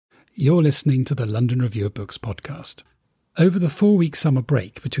You're listening to the London Review of Books podcast. Over the 4-week summer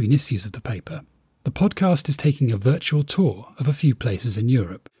break between issues of the paper, the podcast is taking a virtual tour of a few places in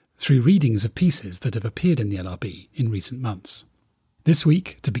Europe through readings of pieces that have appeared in the LRB in recent months. This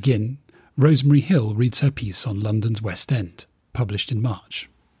week, to begin, Rosemary Hill reads her piece on London's West End, published in March.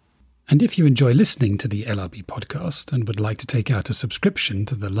 And if you enjoy listening to the LRB podcast and would like to take out a subscription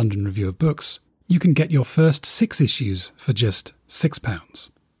to the London Review of Books, you can get your first 6 issues for just £6.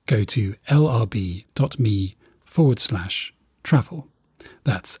 Go to lrb.me/travel.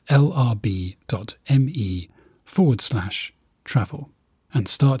 That's lrb.me/travel. And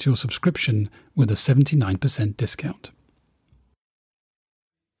start your subscription with a 79% discount.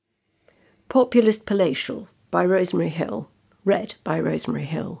 Populist, Palatial by Rosemary Hill, read by Rosemary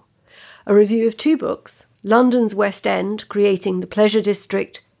Hill. A review of 2 books, London's West End, Creating the Pleasure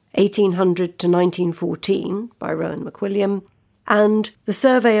District, 1800 to 1914 by Rowan McWilliam, and The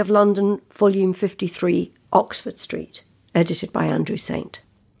Survey of London, Volume 53, Oxford Street, edited by Andrew Saint.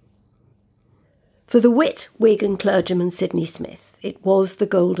 For the wit, Whig and clergyman Sidney Smith, it was the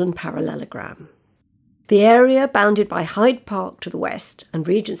golden parallelogram. The area bounded by Hyde Park to the west and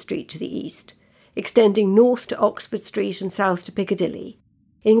Regent Street to the east, extending north to Oxford Street and south to Piccadilly,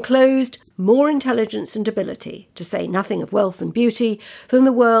 enclosed more intelligence and ability, to say nothing of wealth and beauty, than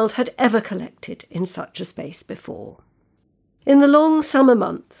the world had ever collected in such a space before. In the long summer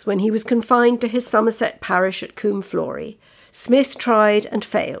months, when he was confined to his Somerset parish at Coombe Flory, Smith tried and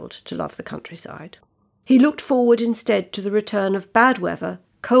failed to love the countryside. He looked forward instead to the return of bad weather,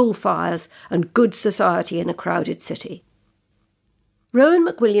 coal fires, and good society in a crowded city. Rowan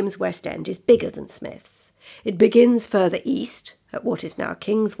McWilliam's West End is bigger than Smith's. It begins further east, at what is now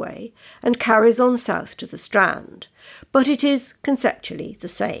Kingsway, and carries on south to the Strand, but it is conceptually the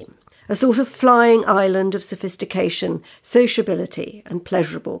same. A sort of flying island of sophistication, sociability, and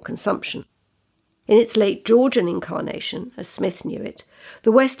pleasurable consumption. In its late Georgian incarnation, as Smith knew it,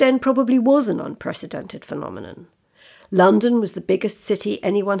 the West End probably was an unprecedented phenomenon. London was the biggest city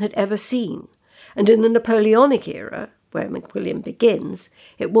anyone had ever seen, and in the Napoleonic era, where McWilliam begins,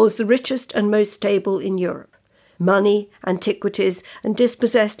 it was the richest and most stable in Europe. Money, antiquities, and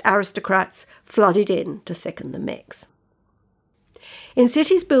dispossessed aristocrats flooded in to thicken the mix. In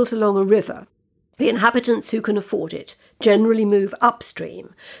cities built along a river, the inhabitants who can afford it generally move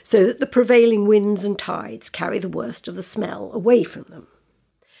upstream so that the prevailing winds and tides carry the worst of the smell away from them.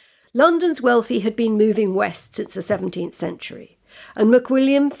 London's wealthy had been moving west since the 17th century, and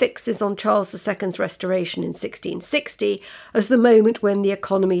McWilliam fixes on Charles II's restoration in 1660 as the moment when the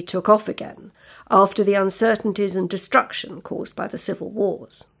economy took off again, after the uncertainties and destruction caused by the civil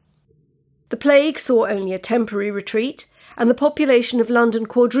wars. The plague saw only a temporary retreat, and the population of London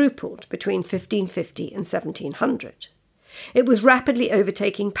quadrupled between 1550 and 1700. It was rapidly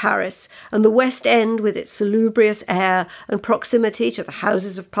overtaking Paris, and the West End, with its salubrious air and proximity to the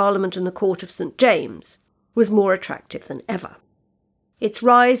Houses of Parliament and the Court of St. James, was more attractive than ever. Its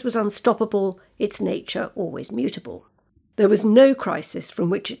rise was unstoppable, its nature always mutable. There was no crisis from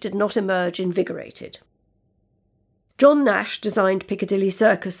which it did not emerge invigorated. John Nash designed Piccadilly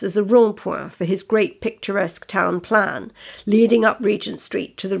Circus as a rond-point for his great picturesque town plan, leading up Regent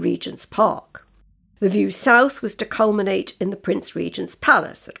Street to the Regent's Park. The view south was to culminate in the Prince Regent's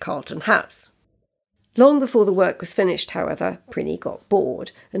Palace at Carlton House. Long before the work was finished, however, Prinny got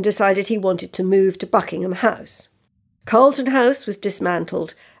bored and decided he wanted to move to Buckingham House. Carlton House was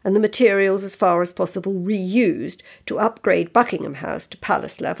dismantled and the materials as far as possible reused to upgrade Buckingham House to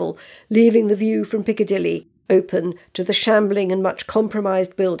palace level, leaving the view from Piccadilly open to the shambling and much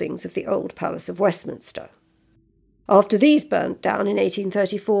compromised buildings of the old Palace of Westminster. After these burnt down in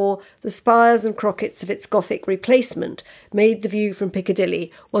 1834, the spires and crockets of its Gothic replacement made the view from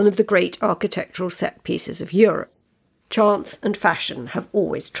Piccadilly one of the great architectural set pieces of Europe. Chance and fashion have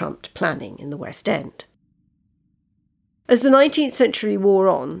always trumped planning in the West End. As the 19th century wore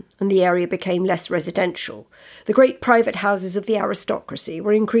on and the area became less residential, the great private houses of the aristocracy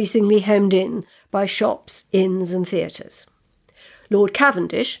were increasingly hemmed in by shops, inns and theatres. Lord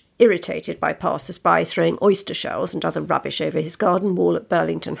Cavendish, irritated by passers-by throwing oyster shells and other rubbish over his garden wall at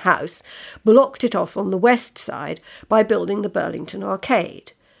Burlington House, blocked it off on the west side by building the Burlington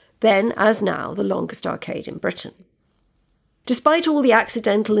Arcade, then, as now, the longest arcade in Britain. Despite all the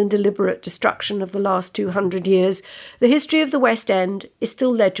accidental and deliberate destruction of the last 200 years, the history of the West End is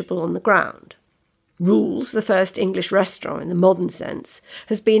still legible on the ground. Rule's, the first English restaurant in the modern sense,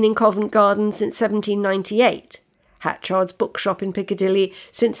 has been in Covent Garden since 1798, Hatchard's bookshop in Piccadilly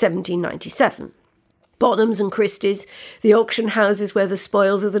since 1797. Bonham's and Christie's, the auction houses where the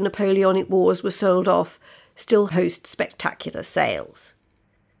spoils of the Napoleonic Wars were sold off, still host spectacular sales.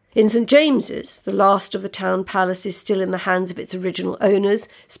 In St James's, the last of the town palaces still in the hands of its original owners,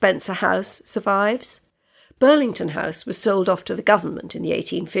 Spencer House, survives. Burlington House was sold off to the government in the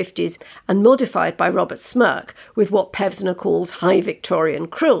 1850s and modified by Robert Smirke with what Pevsner calls high Victorian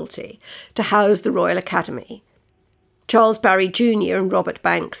cruelty to house the Royal Academy. Charles Barry Jr. and Robert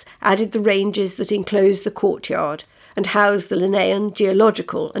Banks added the ranges that enclosed the courtyard and housed the Linnean,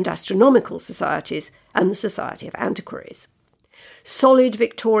 Geological and Astronomical Societies and the Society of Antiquaries. Solid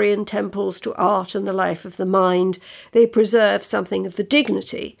Victorian temples to art and the life of the mind, they preserve something of the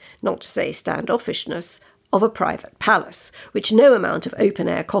dignity, not to say standoffishness, of a private palace, which no amount of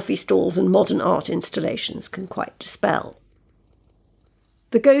open-air coffee stalls and modern art installations can quite dispel.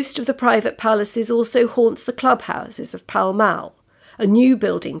 The ghost of the private palaces also haunts the clubhouses of Pall Mall, a new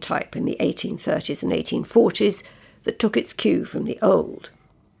building type in the 1830s and 1840s that took its cue from the old.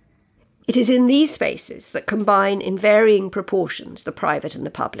 It is in these spaces that combine in varying proportions the private and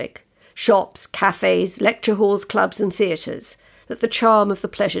the public, shops, cafes, lecture halls, clubs and theatres, that the charm of the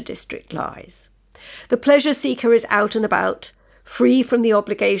pleasure district lies. The pleasure seeker is out and about, free from the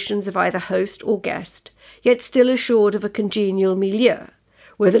obligations of either host or guest, yet still assured of a congenial milieu,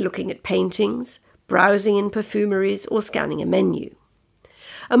 whether looking at paintings, browsing in perfumeries or scanning a menu.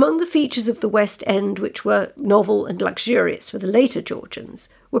 Among the features of the West End which were novel and luxurious for the later Georgians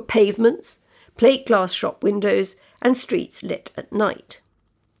were pavements, plate-glass shop windows and streets lit at night.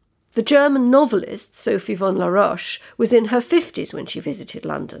 The German novelist Sophie von La Roche was in her 50s when she visited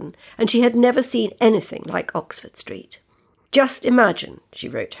London, and she had never seen anything like Oxford Street. Just imagine, she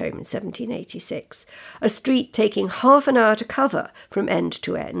wrote home in 1786, a street taking half an hour to cover from end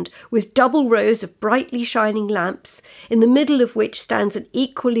to end, with double rows of brightly shining lamps, in the middle of which stands an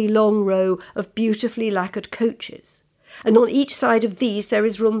equally long row of beautifully lacquered coaches, and on each side of these there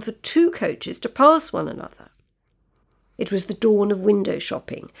is room for 2 coaches to pass one another. It was the dawn of window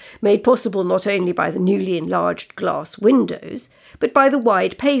shopping, made possible not only by the newly enlarged glass windows, but by the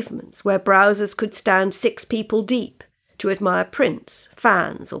wide pavements where browsers could stand 6 people deep to admire prints,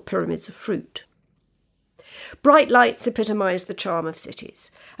 fans, or pyramids of fruit. Bright lights epitomised the charm of cities,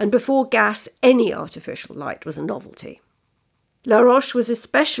 and before gas any artificial light was a novelty. La Roche was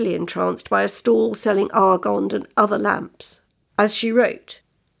especially entranced by a stall selling argand and other lamps. As she wrote,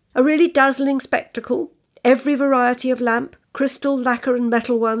 "A really dazzling spectacle, every variety of lamp, crystal, lacquer and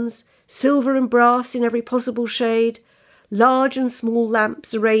metal ones, silver and brass in every possible shade, large and small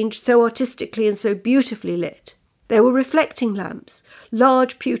lamps arranged so artistically and so beautifully lit. There were reflecting lamps,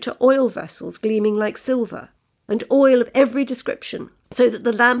 large pewter oil vessels gleaming like silver, and oil of every description, so that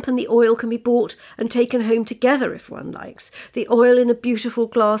the lamp and the oil can be bought and taken home together if one likes, the oil in a beautiful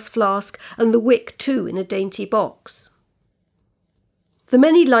glass flask and the wick too in a dainty box." The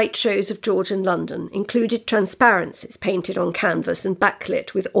many light shows of Georgian London included transparencies painted on canvas and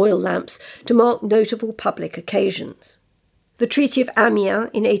backlit with oil lamps to mark notable public occasions. The Treaty of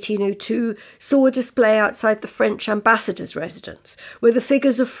Amiens in 1802 saw a display outside the French ambassador's residence, where the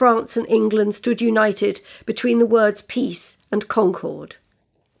figures of France and England stood united between the words peace and concord.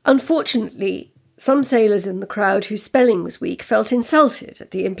 Unfortunately, some sailors in the crowd whose spelling was weak felt insulted at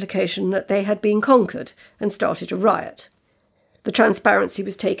the implication that they had been conquered and started a riot. The transparency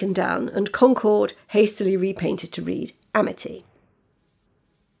was taken down and Concord hastily repainted to read Amity.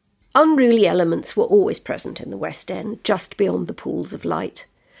 Unruly elements were always present in the West End, just beyond the pools of light.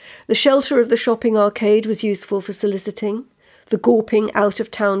 The shelter of the shopping arcade was useful for soliciting, the gawping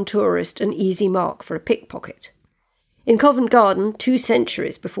out-of-town tourist an easy mark for a pickpocket. In Covent Garden, 2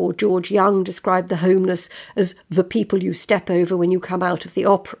 centuries before George Young described the homeless as the people you step over when you come out of the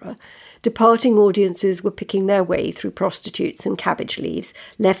opera, departing audiences were picking their way through prostitutes and cabbage leaves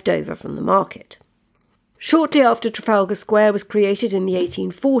left over from the market. Shortly after Trafalgar Square was created in the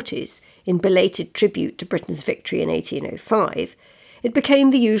 1840s, in belated tribute to Britain's victory in 1805, it became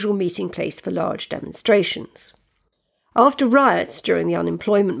the usual meeting place for large demonstrations. After riots during the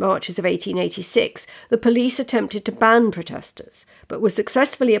unemployment marches of 1886, the police attempted to ban protesters, but were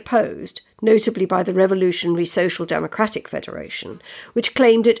successfully opposed, notably by the Revolutionary Social Democratic Federation, which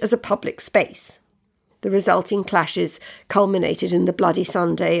claimed it as a public space. The resulting clashes culminated in the Bloody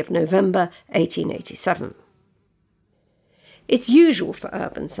Sunday of November 1887. It's usual for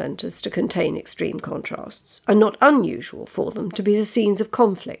urban centres to contain extreme contrasts, and not unusual for them to be the scenes of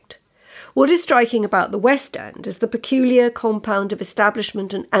conflict. What is striking about the West End is the peculiar compound of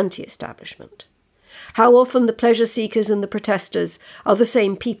establishment and anti-establishment. How often the pleasure seekers and the protesters are the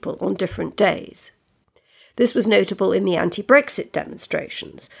same people on different days. This was notable in the anti-Brexit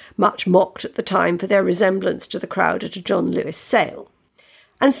demonstrations, much mocked at the time for their resemblance to the crowd at a John Lewis sale.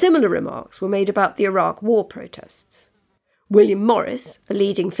 And similar remarks were made about the Iraq War protests. William Morris, a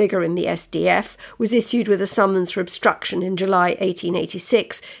leading figure in the SDF, was issued with a summons for obstruction in July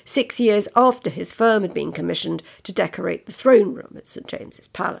 1886, 6 years after his firm had been commissioned to decorate the throne room at St James's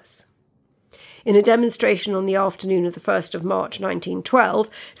Palace. In a demonstration on the afternoon of the 1st of March 1912,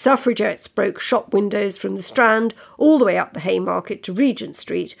 suffragettes broke shop windows from the Strand all the way up the Haymarket to Regent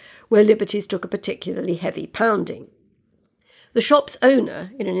Street, where liberties took a particularly heavy pounding. The shop's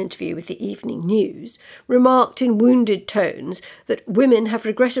owner, in an interview with the Evening News, remarked in wounded tones that women have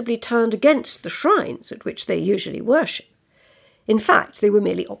regrettably turned against the shrines at which they usually worship. In fact, they were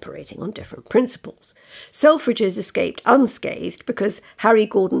merely operating on different principles. Selfridges escaped unscathed because Harry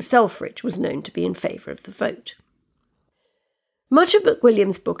Gordon Selfridge was known to be in favour of the vote. Much of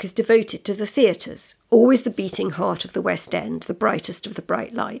McWilliam's book is devoted to the theatres, always the beating heart of the West End, the brightest of the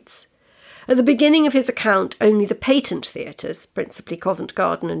bright lights. At the beginning of his account, only the patent theatres, principally Covent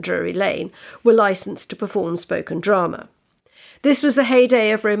Garden and Drury Lane, were licensed to perform spoken drama. This was the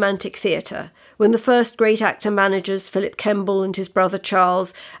heyday of romantic theatre, when the first great actor-managers, Philip Kemble and his brother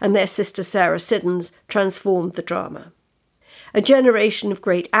Charles, and their sister Sarah Siddons, transformed the drama. A generation of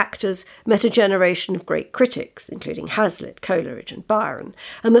great actors met a generation of great critics, including Hazlitt, Coleridge and Byron,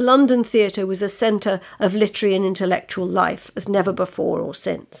 and the London theatre was a centre of literary and intellectual life as never before or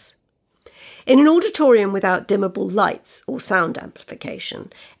since. In an auditorium without dimmable lights or sound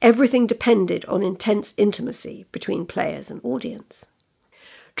amplification, everything depended on intense intimacy between players and audience.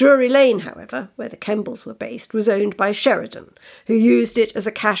 Drury Lane, however, where the Kembles were based, was owned by Sheridan, who used it as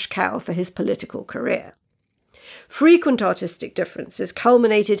a cash cow for his political career. Frequent artistic differences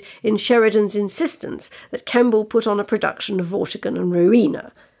culminated in Sheridan's insistence that Kemble put on a production of Vortigern and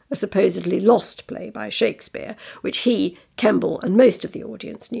Rowena, a supposedly lost play by Shakespeare, which he, Kemble, and most of the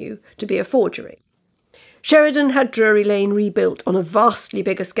audience knew to be a forgery. Sheridan had Drury Lane rebuilt on a vastly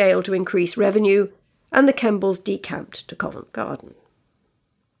bigger scale to increase revenue, and the Kembles decamped to Covent Garden.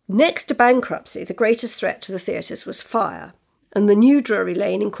 Next to bankruptcy, the greatest threat to the theatres was fire, and the new Drury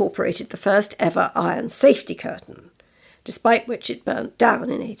Lane incorporated the first ever iron safety curtain, despite which it burnt down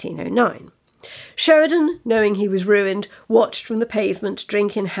in 1809. Sheridan, knowing he was ruined, watched from the pavement,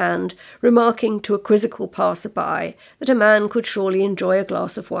 drink in hand, remarking to a quizzical passer-by that a man could surely enjoy a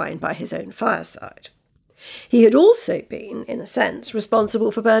glass of wine by his own fireside. He had also been, in a sense, responsible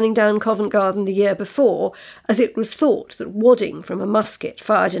for burning down Covent Garden the year before, as it was thought that wadding from a musket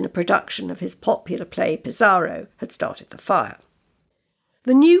fired in a production of his popular play Pizarro had started the fire.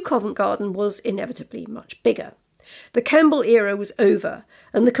 The new Covent Garden was inevitably much bigger. The Kemble era was over,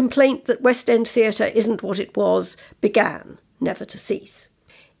 and the complaint that West End theatre isn't what it was began, never to cease.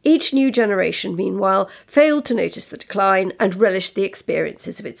 Each new generation, meanwhile, failed to notice the decline and relished the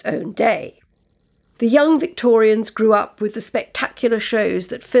experiences of its own day. The young Victorians grew up with the spectacular shows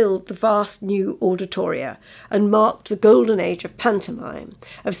that filled the vast new auditoria and marked the golden age of pantomime,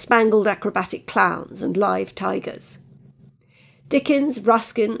 of spangled acrobatic clowns and live tigers. Dickens,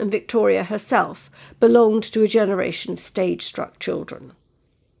 Ruskin and Victoria herself belonged to a generation of stage-struck children.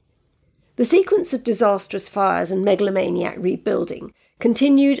 The sequence of disastrous fires and megalomaniac rebuilding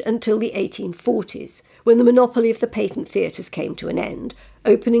continued until the 1840s, when the monopoly of the patent theatres came to an end,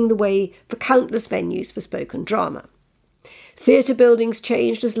 opening the way for countless venues for spoken drama. Theatre buildings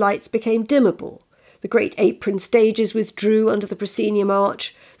changed as lights became dimmable. The great apron stages withdrew under the proscenium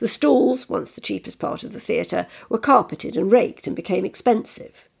arch. The stalls, once the cheapest part of the theatre, were carpeted and raked and became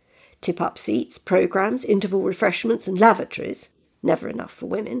expensive. Tip-up seats, programmes, interval refreshments and lavatories, never enough for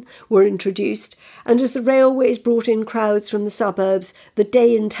women, were introduced, and as the railways brought in crowds from the suburbs, the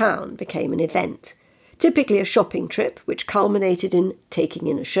day in town became an event, typically a shopping trip which culminated in taking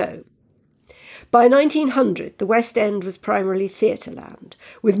in a show. By 1900, the West End was primarily theatre land,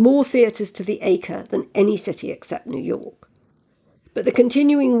 with more theatres to the acre than any city except New York. But the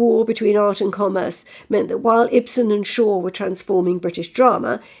continuing war between art and commerce meant that while Ibsen and Shaw were transforming British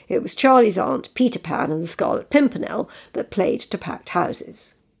drama, it was Charlie's Aunt, Peter Pan and the Scarlet Pimpernel that played to packed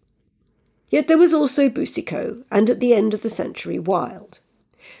houses. Yet there was also Boucicault, and at the end of the century, Wilde.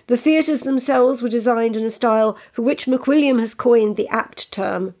 The theatres themselves were designed in a style for which McWilliam has coined the apt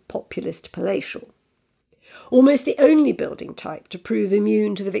term Populist Palatial. Almost the only building type to prove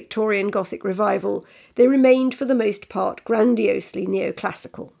immune to the Victorian Gothic revival, they remained for the most part grandiosely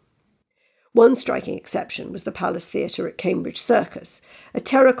neoclassical. One striking exception was the Palace Theatre at Cambridge Circus, a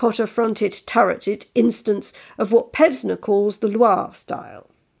terracotta-fronted, turreted instance of what Pevsner calls the Loire style.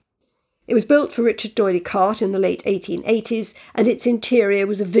 It was built for Richard D'Oyley Carte in the late 1880s, and its interior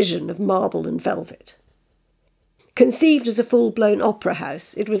was a vision of marble and velvet. Conceived as a full-blown opera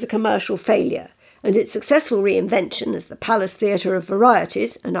house, it was a commercial failure, and its successful reinvention as the Palace Theatre of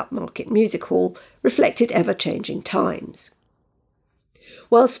Varieties, an upmarket music hall, reflected ever-changing times.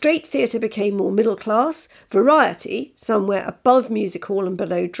 While straight theatre became more middle class, variety, somewhere above music hall and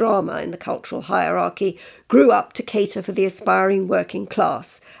below drama in the cultural hierarchy, grew up to cater for the aspiring working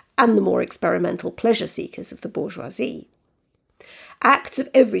class and the more experimental pleasure seekers of the bourgeoisie. Acts of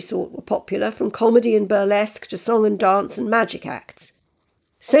every sort were popular, from comedy and burlesque to song and dance and magic acts.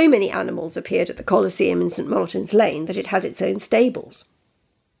 So many animals appeared at the Colosseum in St. Martin's Lane that it had its own stables.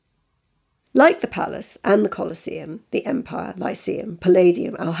 Like the Palace and the Colosseum, the Empire, Lyceum,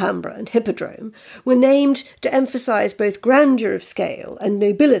 Palladium, Alhambra and Hippodrome were named to emphasise both grandeur of scale and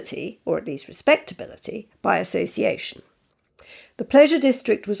nobility, or at least respectability, by association. The pleasure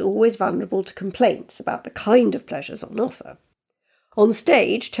district was always vulnerable to complaints about the kind of pleasures on offer. On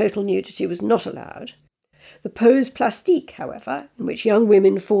stage, total nudity was not allowed. The pose plastique, however, in which young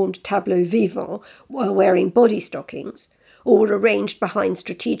women formed tableaux vivants while wearing body stockings, or were arranged behind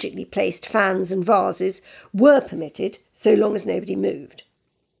strategically placed fans and vases, were permitted so long as nobody moved.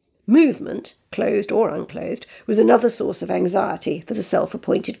 Movement, clothed or unclothed, was another source of anxiety for the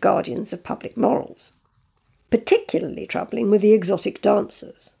self-appointed guardians of public morals. Particularly troubling were the exotic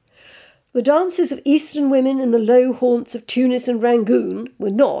dancers. The dances of Eastern women in the low haunts of Tunis and Rangoon were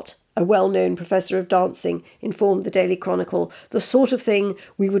not, a well-known professor of dancing informed the Daily Chronicle, the sort of thing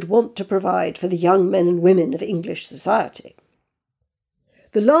we would want to provide for the young men and women of English society.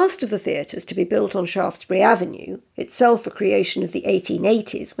 The last of the theatres to be built on Shaftesbury Avenue, itself a creation of the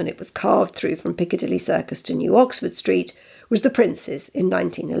 1880s when it was carved through from Piccadilly Circus to New Oxford Street, was the Prince's in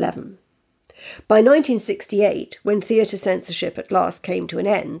 1911. By 1968, when theatre censorship at last came to an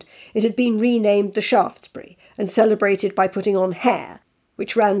end, it had been renamed the Shaftesbury and celebrated by putting on Hair,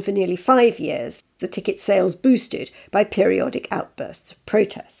 which ran for nearly 5 years, the ticket sales boosted by periodic outbursts of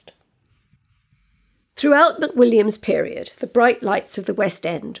protest. Throughout McWilliam's period, the bright lights of the West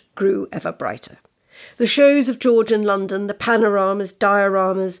End grew ever brighter. The shows of George in London, the panoramas,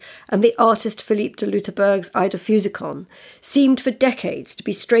 dioramas, and the artist Philippe de Lutterberg's Ida Fusicon seemed for decades to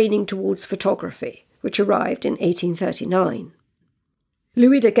be straining towards photography, which arrived in 1839.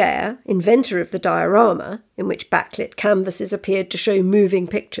 Louis Daguerre, inventor of the diorama, in which backlit canvases appeared to show moving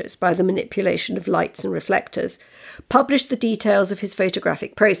pictures by the manipulation of lights and reflectors, published the details of his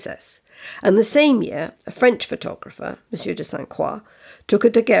photographic process, and the same year a French photographer, M. de Sainte-Croix, took a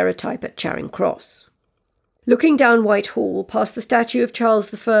daguerreotype at Charing Cross. Looking down Whitehall past the statue of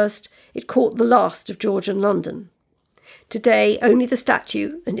Charles I, it caught the last of George in London. Today only the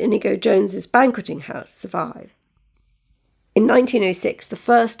statue and Inigo Jones's banqueting house survive. In 1906, the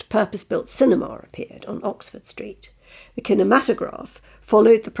first purpose-built cinema appeared on Oxford Street. The kinematograph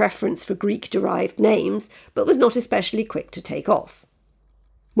followed the preference for Greek-derived names, but was not especially quick to take off.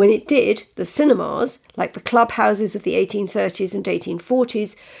 When it did, the cinemas, like the clubhouses of the 1830s and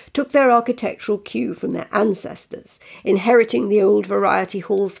 1840s, took their architectural cue from their ancestors, inheriting the old variety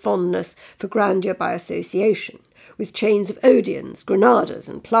hall's fondness for grandeur by association, with chains of Odeons, Granadas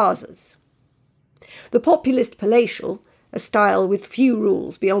and plazas. The Populist Palatial, a style with few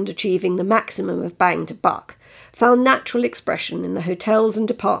rules beyond achieving the maximum of bang to buck, found natural expression in the hotels and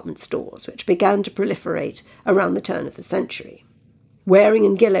department stores which began to proliferate around the turn of the century. Waring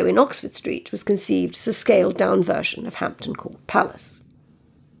and Gillow in Oxford Street was conceived as a scaled-down version of Hampton Court Palace.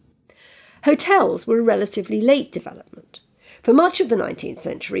 Hotels were a relatively late development. For much of the 19th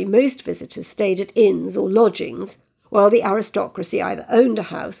century, most visitors stayed at inns or lodgings, while the aristocracy either owned a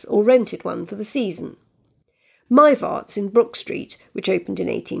house or rented one for the season. Mivart's in Brook Street, which opened in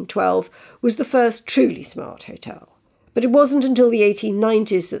 1812, was the first truly smart hotel. But it wasn't until the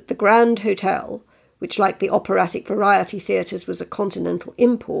 1890s that the Grand Hotel, which like the operatic variety theatres was a continental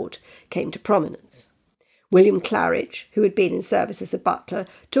import, came to prominence. William Claridge, who had been in service as a butler,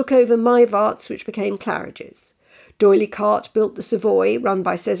 took over Mivart's, which became Claridge's. D'Oyly Carte built the Savoy, run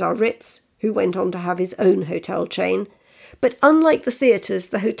by César Ritz, who went on to have his own hotel chain. But unlike the theatres,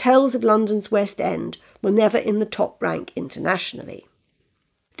 the hotels of London's West End were never in the top rank internationally.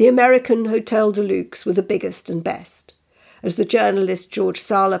 The American Hotel de Luxe were the biggest and best. As the journalist George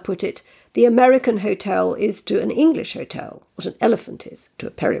Sala put it, the American hotel is to an English hotel what an elephant is to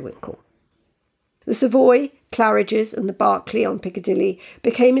a periwinkle. The Savoy, Claridge's and the Berkeley on Piccadilly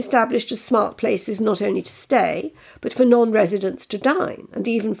became established as smart places not only to stay, but for non-residents to dine, and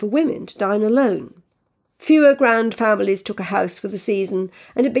even for women to dine alone. Fewer grand families took a house for the season,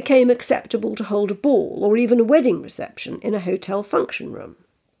 and it became acceptable to hold a ball or even a wedding reception in a hotel function room.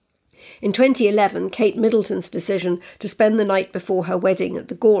 In 2011, Kate Middleton's decision to spend the night before her wedding at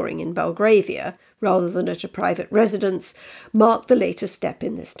the Goring in Belgravia, rather than at a private residence, marked the latest step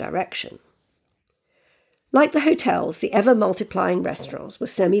in this direction. Like the hotels, the ever-multiplying restaurants were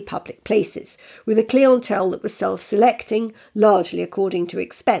semi-public places, with a clientele that was self-selecting, largely according to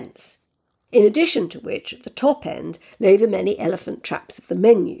expense. In addition to which, at the top end lay the many elephant traps of the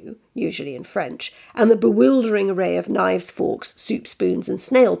menu, usually in French, and the bewildering array of knives, forks, soup spoons and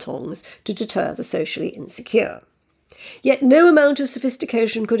snail tongs to deter the socially insecure. Yet no amount of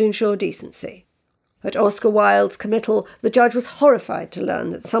sophistication could ensure decency. At Oscar Wilde's committal, the judge was horrified to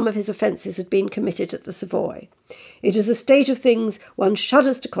learn that some of his offences had been committed at the Savoy. It is a state of things one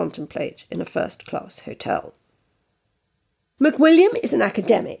shudders to contemplate in a first-class hotel. McWilliam is an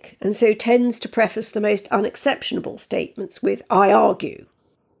academic, and so tends to preface the most unexceptionable statements with "I argue."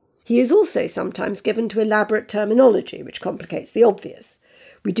 He is also sometimes given to elaborate terminology, which complicates the obvious.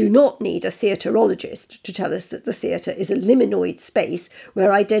 We do not need a theatrologist to tell us that the theatre is a liminoid space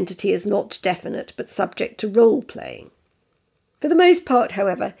where identity is not definite but subject to role-playing. For the most part,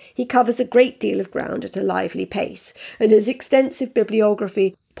 however, he covers a great deal of ground at a lively pace, and his extensive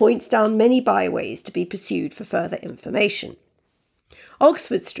bibliography points down many byways to be pursued for further information.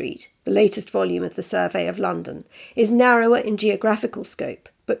 Oxford Street, the latest volume of the Survey of London, is narrower in geographical scope,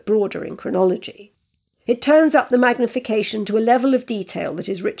 but broader in chronology. It turns up the magnification to a level of detail that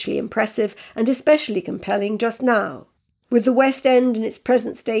is richly impressive and especially compelling just now. With the West End in its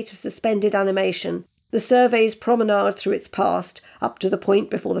present state of suspended animation, the survey's promenade through its past, up to the point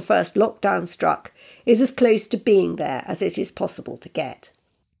before the first lockdown struck, is as close to being there as it is possible to get.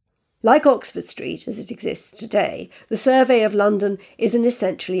 Like Oxford Street as it exists today, the Survey of London is an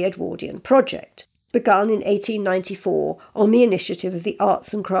essentially Edwardian project, begun in 1894 on the initiative of the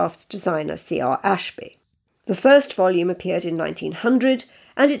arts and crafts designer C.R. Ashby. The first volume appeared in 1900,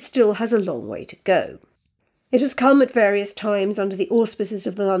 and it still has a long way to go. It has come at various times under the auspices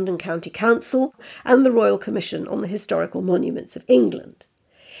of the London County Council and the Royal Commission on the Historical Monuments of England.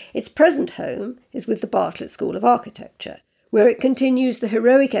 Its present home is with the Bartlett School of Architecture, where it continues the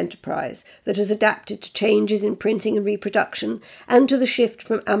heroic enterprise that has adapted to changes in printing and reproduction and to the shift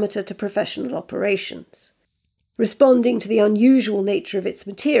from amateur to professional operations. Responding to the unusual nature of its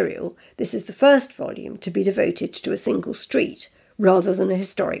material, this is the first volume to be devoted to a single street, rather than a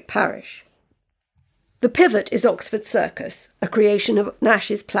historic parish. The pivot is Oxford Circus, a creation of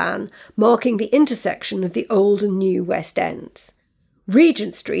Nash's plan, marking the intersection of the old and new West Ends.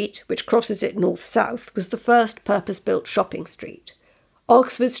 Regent Street, which crosses it north-south, was the first purpose-built shopping street.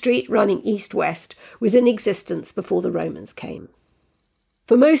 Oxford Street, running east-west, was in existence before the Romans came.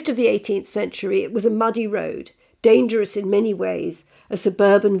 For most of the 18th century it was a muddy road, dangerous in many ways, a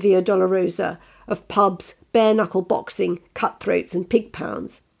suburban Via Dolorosa of pubs, bare-knuckle boxing, cutthroats and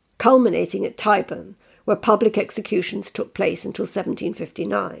pig-pounds, culminating at Tyburn, where public executions took place until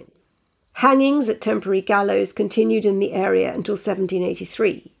 1759. Hangings at temporary gallows continued in the area until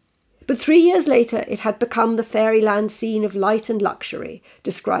 1783. But 3 years later it had become the fairyland scene of light and luxury,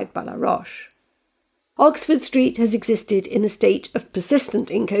 described by La Roche. Oxford Street has existed in a state of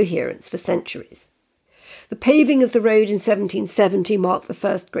persistent incoherence for centuries. The paving of the road in 1770 marked the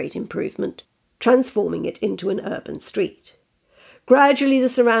first great improvement, transforming it into an urban street. Gradually the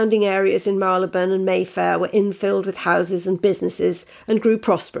surrounding areas in Marylebone and Mayfair were infilled with houses and businesses and grew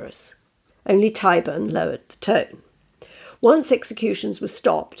prosperous. Only Tyburn lowered the tone. Once executions were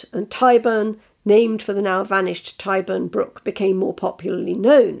stopped and Tyburn, named for the now vanished Tyburn Brook, became more popularly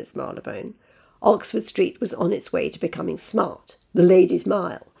known as Marylebone, Oxford Street was on its way to becoming smart, the Ladies'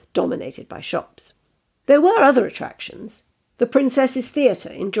 Mile, dominated by shops. There were other attractions. The Princess's Theatre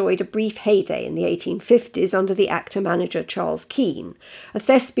enjoyed a brief heyday in the 1850s under the actor-manager Charles Keane, a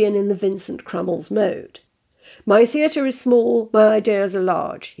thespian in the Vincent Crummles mode. "My theatre is small, my ideas are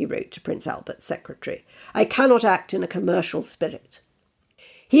large," he wrote to Prince Albert's secretary. "I cannot act in a commercial spirit."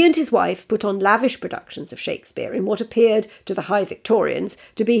 He and his wife put on lavish productions of Shakespeare in what appeared to the High Victorians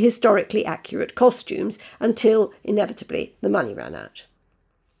to be historically accurate costumes until, inevitably, the money ran out.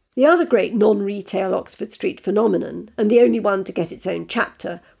 The other great non-retail Oxford Street phenomenon, and the only one to get its own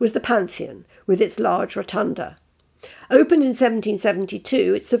chapter, was the Pantheon, with its large rotunda. Opened in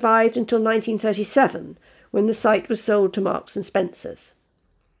 1772, it survived until 1937, when the site was sold to Marks and Spencer's.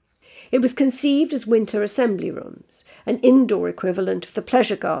 It was conceived as winter assembly rooms, an indoor equivalent of the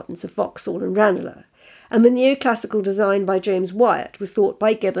pleasure gardens of Vauxhall and Ranelagh, and the neoclassical design by James Wyatt was thought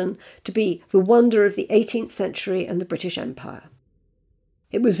by Gibbon to be the wonder of the 18th century and the British Empire.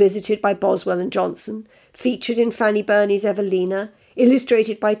 It was visited by Boswell and Johnson, featured in Fanny Burney's Evelina,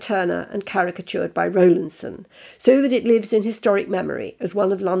 illustrated by Turner and caricatured by Rowlandson, so that it lives in historic memory as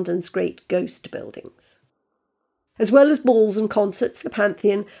one of London's great ghost buildings. As well as balls and concerts, the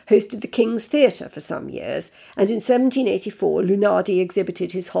Pantheon hosted the King's Theatre for some years, and in 1784 Lunardi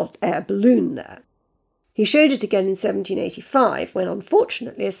exhibited his hot air balloon there. He showed it again in 1785 when,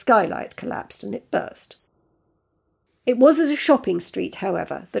 unfortunately, a skylight collapsed and it burst. It was as a shopping street,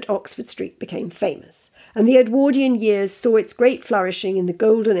 however, that Oxford Street became famous, and the Edwardian years saw its great flourishing in the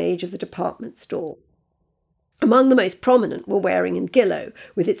golden age of the department store. Among the most prominent were Waring and Gillow,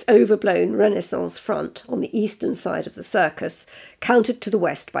 with its overblown Renaissance front on the eastern side of the Circus, countered to the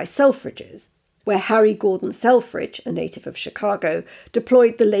west by Selfridge's, where Harry Gordon Selfridge, a native of Chicago,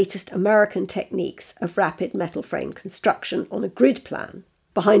 deployed the latest American techniques of rapid metal frame construction on a grid plan,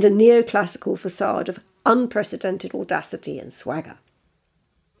 behind a neoclassical facade of unprecedented audacity and swagger.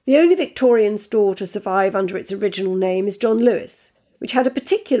 The only Victorian store to survive under its original name is John Lewis, which had a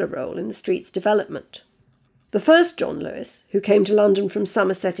particular role in the street's development. The first John Lewis, who came to London from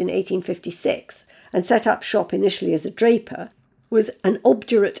Somerset in 1856 and set up shop initially as a draper, was an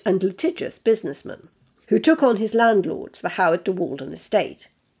obdurate and litigious businessman who took on his landlords, the Howard de Walden estate.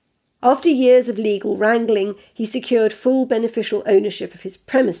 After years of legal wrangling, he secured full beneficial ownership of his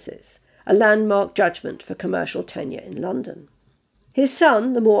premises, a landmark judgment for commercial tenure in London. His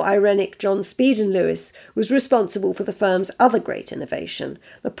son, the more ironic John Speeden Lewis, was responsible for the firm's other great innovation,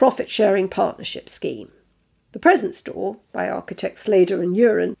 the profit-sharing partnership scheme. The present store, by architects Slater and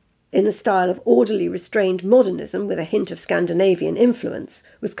Uren, in a style of orderly, restrained modernism with a hint of Scandinavian influence,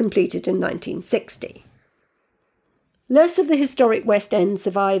 was completed in 1960. Less of the historic West End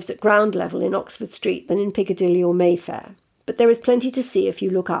survives at ground level in Oxford Street than in Piccadilly or Mayfair, but there is plenty to see if you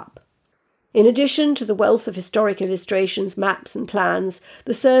look up. In addition to the wealth of historic illustrations, maps and plans,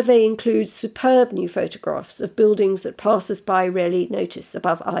 the survey includes superb new photographs of buildings that passers-by rarely notice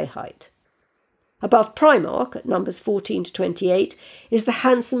above eye height. Above Primark, at numbers 14 to 28, is the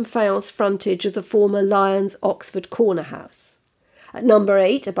handsome faience frontage of the former Lions Oxford Corner House. At number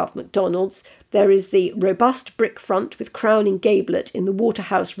 8, above McDonald's, there is the robust brick front with crowning gablet in the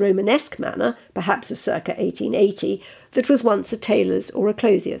Waterhouse Romanesque manner, perhaps of circa 1880, that was once a tailor's or a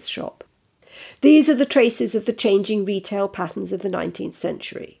clothier's shop. These are the traces of the changing retail patterns of the 19th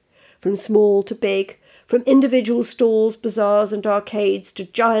century, from small to big, from individual stalls, bazaars and arcades to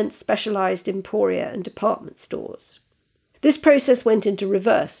giant specialised emporia and department stores. This process went into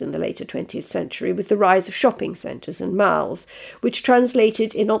reverse in the later 20th century with the rise of shopping centres and malls, which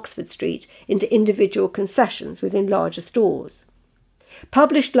translated in Oxford Street into individual concessions within larger stores.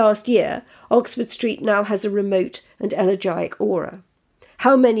 Published last year, Oxford Street now has a remote and elegiac aura.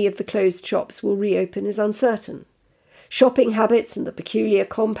 How many of the closed shops will reopen is uncertain. Shopping habits and the peculiar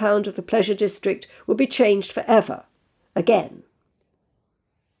compound of the pleasure district will be changed forever, again.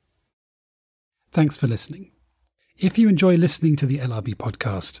 Thanks for listening. If you enjoy listening to the LRB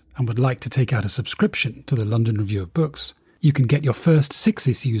podcast and would like to take out a subscription to the London Review of Books, you can get your first 6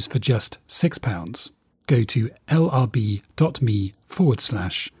 issues for just £6. Go to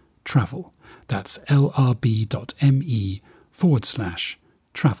lrb.me/travel. That's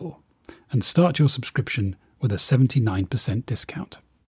lrb.me/travel. And start your subscription with a 79% discount.